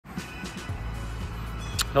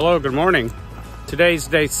Hello, good morning. Today's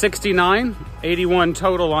day 69, 81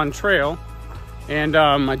 total on trail. And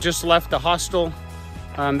I just left the hostel.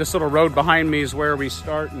 This little road behind me is where we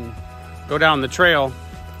start and go down the trail.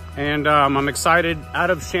 And I'm excited out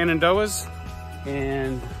of Shenandoah's.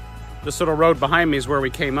 And this little road behind me is where we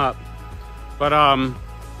came up. But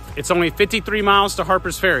it's only 53 miles to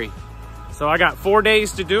Harpers Ferry. So I got 4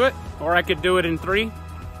 days to do it, or I could do it in 3.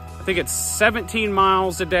 I think it's 17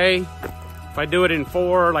 miles a day. If I do it in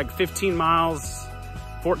 4, like 15 miles,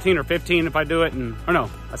 14 or 15 if I do it in, oh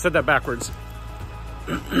no, I said that backwards.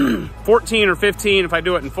 14 or 15 if I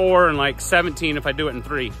do it in 4, and like 17 if I do it in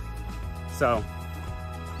 3. So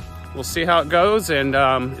we'll see how it goes, and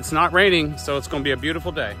it's not raining, so it's gonna be a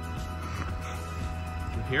beautiful day.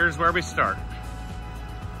 And here's where we start.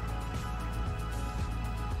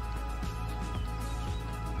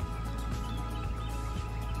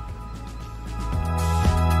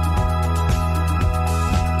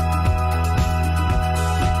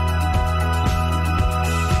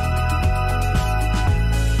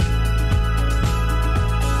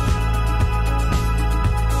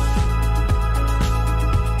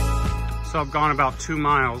 So I've gone about 2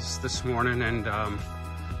 miles this morning, and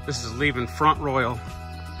this is leaving Front Royal,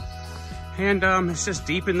 and it's just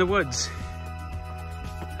deep in the woods.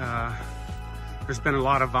 There's been a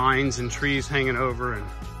lot of vines and trees hanging over, and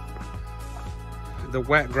the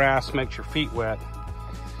wet grass makes your feet wet,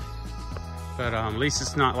 but at least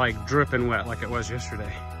it's not like dripping wet like it was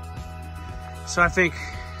yesterday. So I think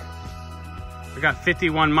we got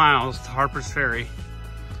 51 miles to Harpers Ferry,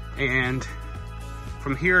 and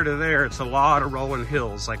from here to there, it's a lot of rolling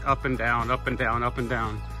hills, like up and down, up and down, up and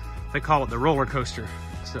down. They call it the roller coaster.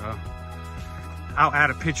 So I'll add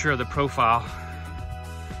a picture of the profile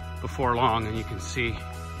before long, and you can see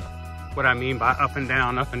what I mean by up and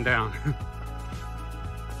down, up and down.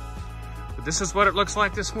 But this is what it looks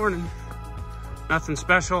like this morning. Nothing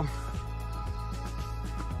special,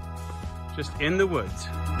 just in the woods.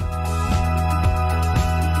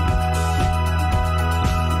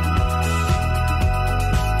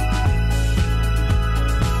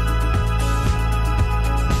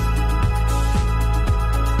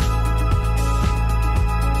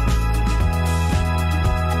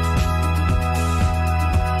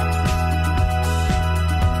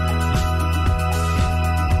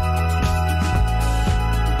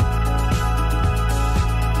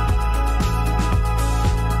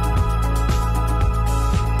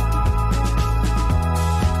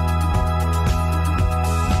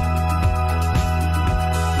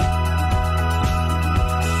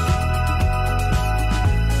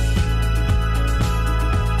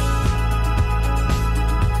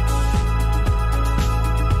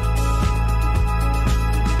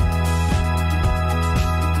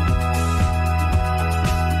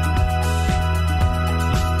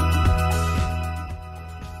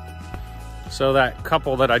 So that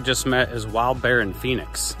couple that I just met is Wild Bear and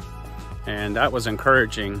Pheonix, and that was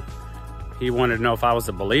encouraging. He wanted to know if I was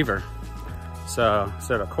a believer. So I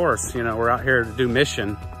said, of course, you know, we're out here to do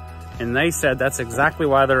mission. And they said that's exactly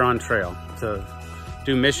why they're on trail, to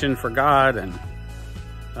do mission for God. And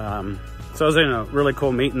so it was, you know, really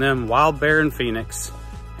cool meeting them, Wild Bear and Pheonix.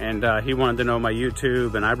 And he wanted to know my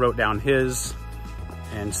YouTube, and I wrote down his.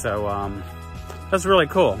 And so that's really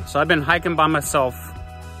cool. So I've been hiking by myself.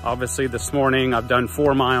 Obviously this morning I've done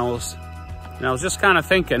 4 miles, and I was just kind of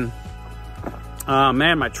thinking,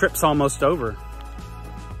 man, my trip's almost over.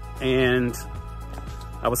 And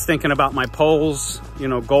I was thinking about my poles. You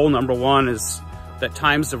know, goal number 1 is that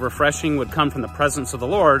times of refreshing would come from the presence of the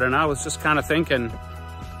Lord. And I was just kind of thinking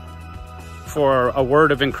for a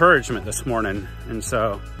word of encouragement this morning. And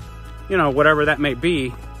so, you know, whatever that may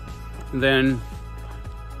be, then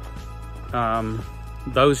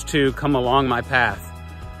those two come along my path.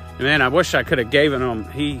 And man, I wish I could have given him.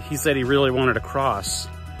 He said he really wanted a cross.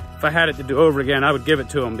 If I had it to do over again, I would give it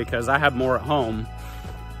to him, because I have more at home.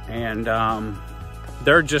 And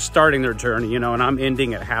they're just starting their journey, you know, and I'm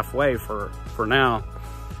ending it halfway for now.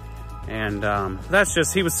 And that's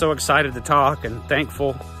just, he was so excited to talk and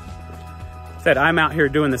thankful that I'm out here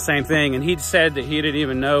doing the same thing. And he'd said that he didn't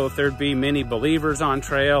even know if there'd be many believers on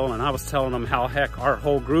trail. And I was telling him how heck our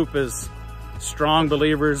whole group is strong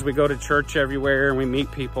believers. We go to church everywhere and we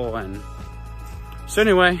meet people. And so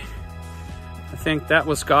anyway, I think that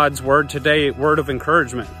was God's word today, word of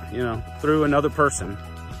encouragement, you know, through another person.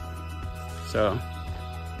 So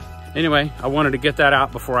anyway, I wanted to get that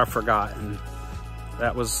out before I forgot. And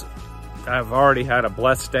that was, I've already had a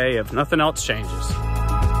blessed day if nothing else changes.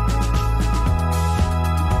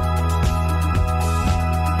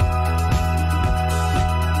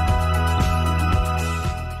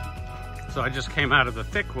 So I just came out of the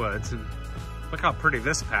thick woods, and look how pretty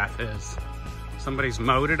this path is. Somebody's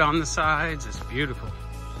mowed it on the sides. It's beautiful.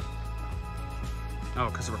 Oh,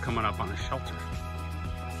 because we're coming up on a shelter.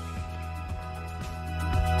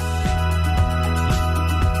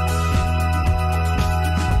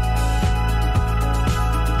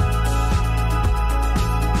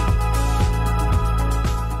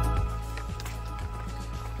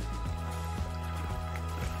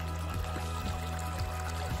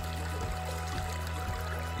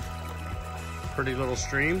 Pretty little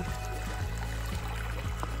stream.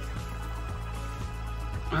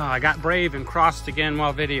 Oh, I got brave and crossed again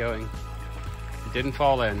while videoing. It didn't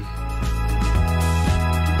fall in.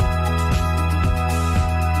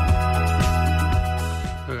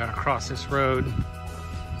 We gotta cross this road.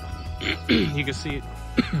 You can see it.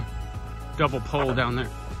 Double pole down there.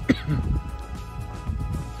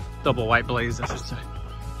 Double white blaze, I should say.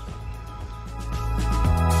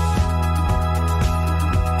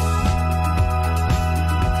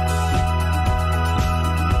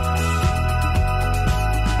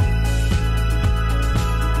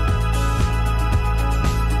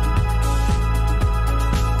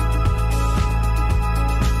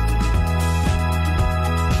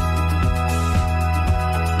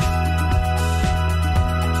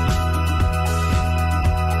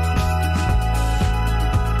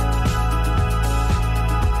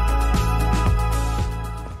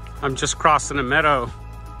 I'm just crossing a meadow.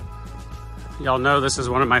 Y'all know this is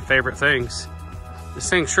one of my favorite things. This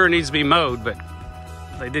thing sure needs to be mowed, but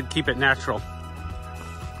they did keep it natural.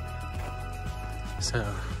 So,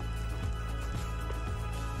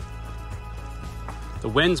 the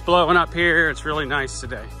wind's blowing up here. It's really nice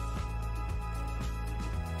today.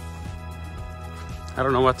 I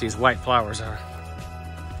don't know what these white flowers are.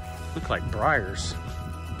 Look like briars.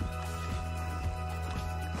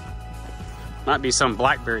 Might be some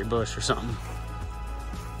blackberry bush or something.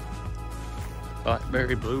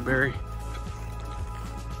 Blackberry, blueberry.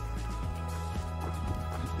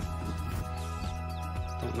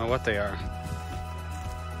 Don't know what they are.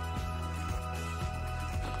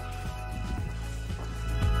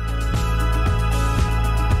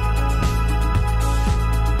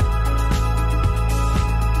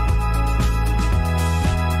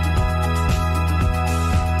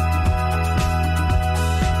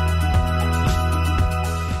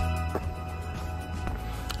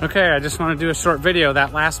 Okay, I just want to do a short video.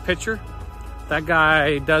 That last picture, that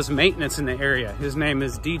guy does maintenance in the area. His name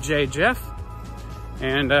is DJ Jeff,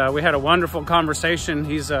 and we had a wonderful conversation.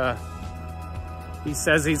 He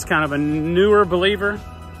says he's kind of a newer believer,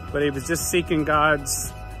 but he was just seeking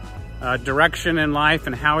God's direction in life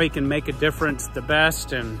and how he can make a difference the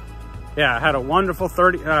best. And yeah, I had a wonderful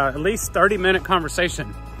at least 30-minute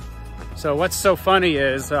conversation. So what's so funny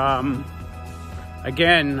is,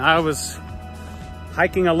 again, I was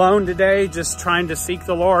hiking alone today, just trying to seek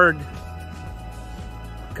the Lord,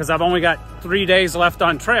 because I've only got 3 days left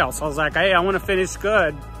on trail. So I was like, hey, I want to finish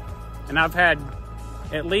good. And I've had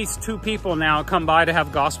at least 2 people now come by to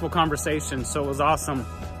have gospel conversations. So it was awesome.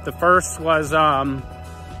 The first was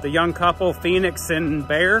the young couple, Pheonix and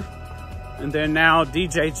Bear, and then now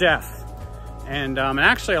DJ Jeff. And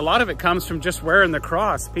actually a lot of it comes from just wearing the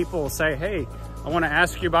cross. People will say, hey, I want to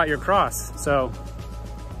ask you about your cross. So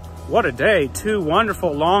what a day. 2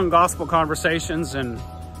 wonderful long gospel conversations, and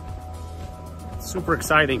super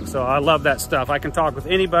exciting. So I love that stuff. I can talk with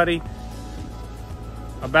anybody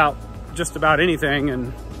about just about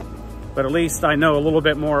anything, but at least I know a little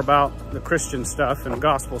bit more about the Christian stuff and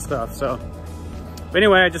gospel stuff. So but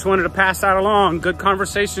anyway, I just wanted to pass that along. Good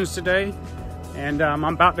conversations today, and I'm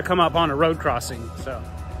about to come up on a road crossing. So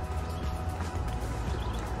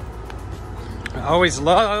I always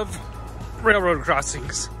love railroad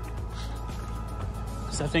crossings.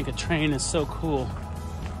 I think a train is so cool.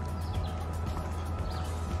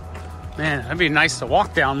 Man, that'd be nice to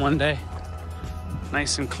walk down one day.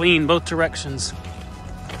 Nice and clean both directions.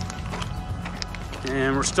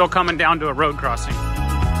 And we're still coming down to a road crossing.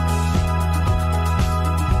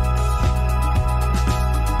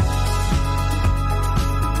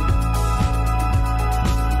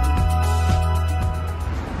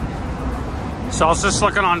 So I was just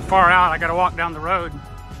looking on far out. I gotta walk down the road.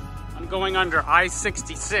 Going under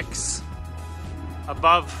I-66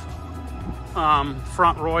 above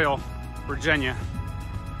Front Royal, Virginia.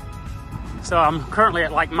 So I'm currently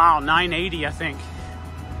at like mile 980, I think.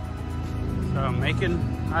 So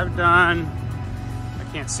I've done, I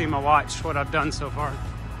can't see my watch, what I've done so far.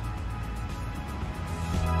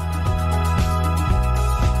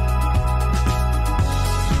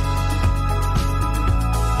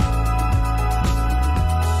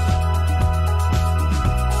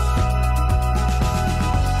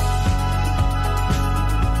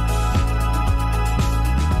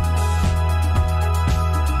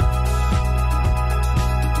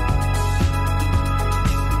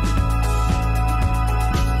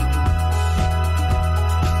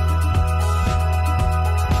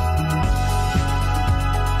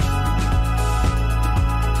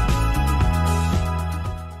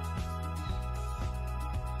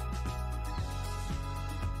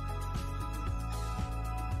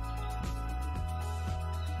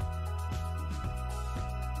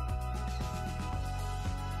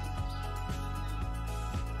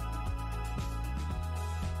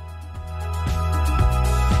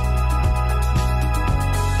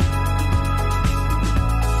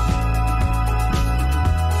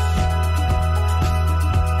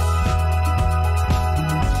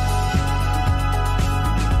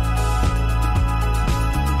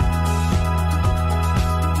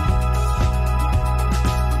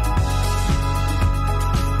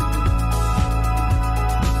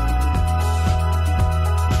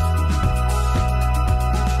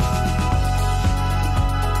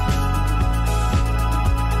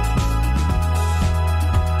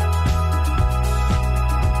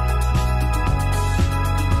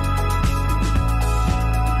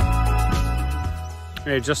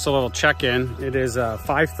 Hey, just a little check-in. It is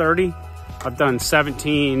 5:30. I've done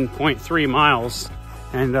 17.3 miles,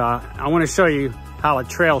 and I want to show you how a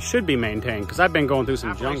trail should be maintained, because I've been going through some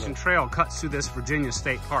jungle. Appalachian Trail cuts through this Virginia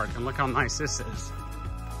State Park, and look how nice this is.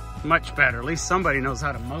 Much better. At least somebody knows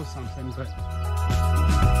how to mow something. But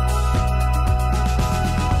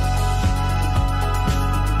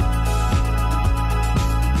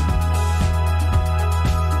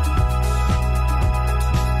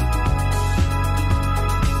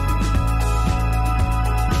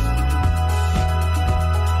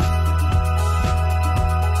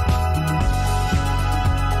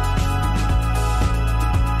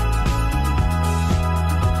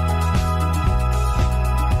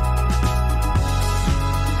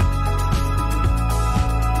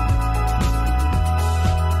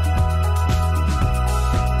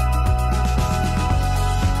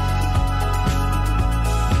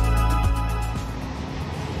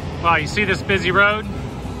wow, you see this busy road?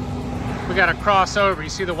 We got to cross over. You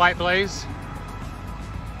see the white blaze?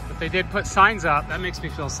 But they did put signs up. That makes me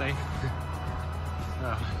feel safe.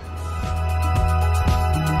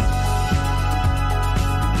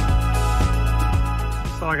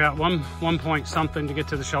 So I got one point something to get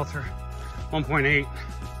to the shelter. 1.8.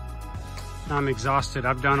 Now I'm exhausted.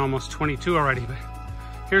 I've done almost 22 already. But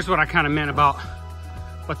here's what I kind of meant about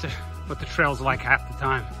what the trail's like half the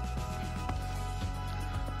time.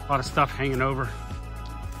 A lot of stuff hanging over.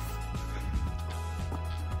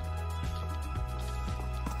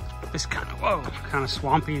 It's kind of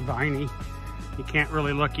swampy, viney. You can't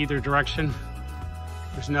really look either direction.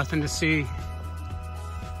 There's nothing to see.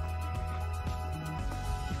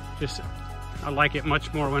 Just, I like it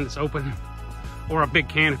much more when it's open or a big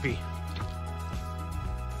canopy.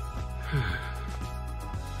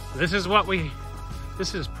 This is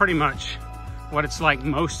pretty much what it's like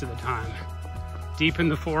most of the time. Deep in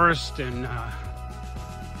the forest and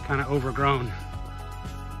kind of overgrown.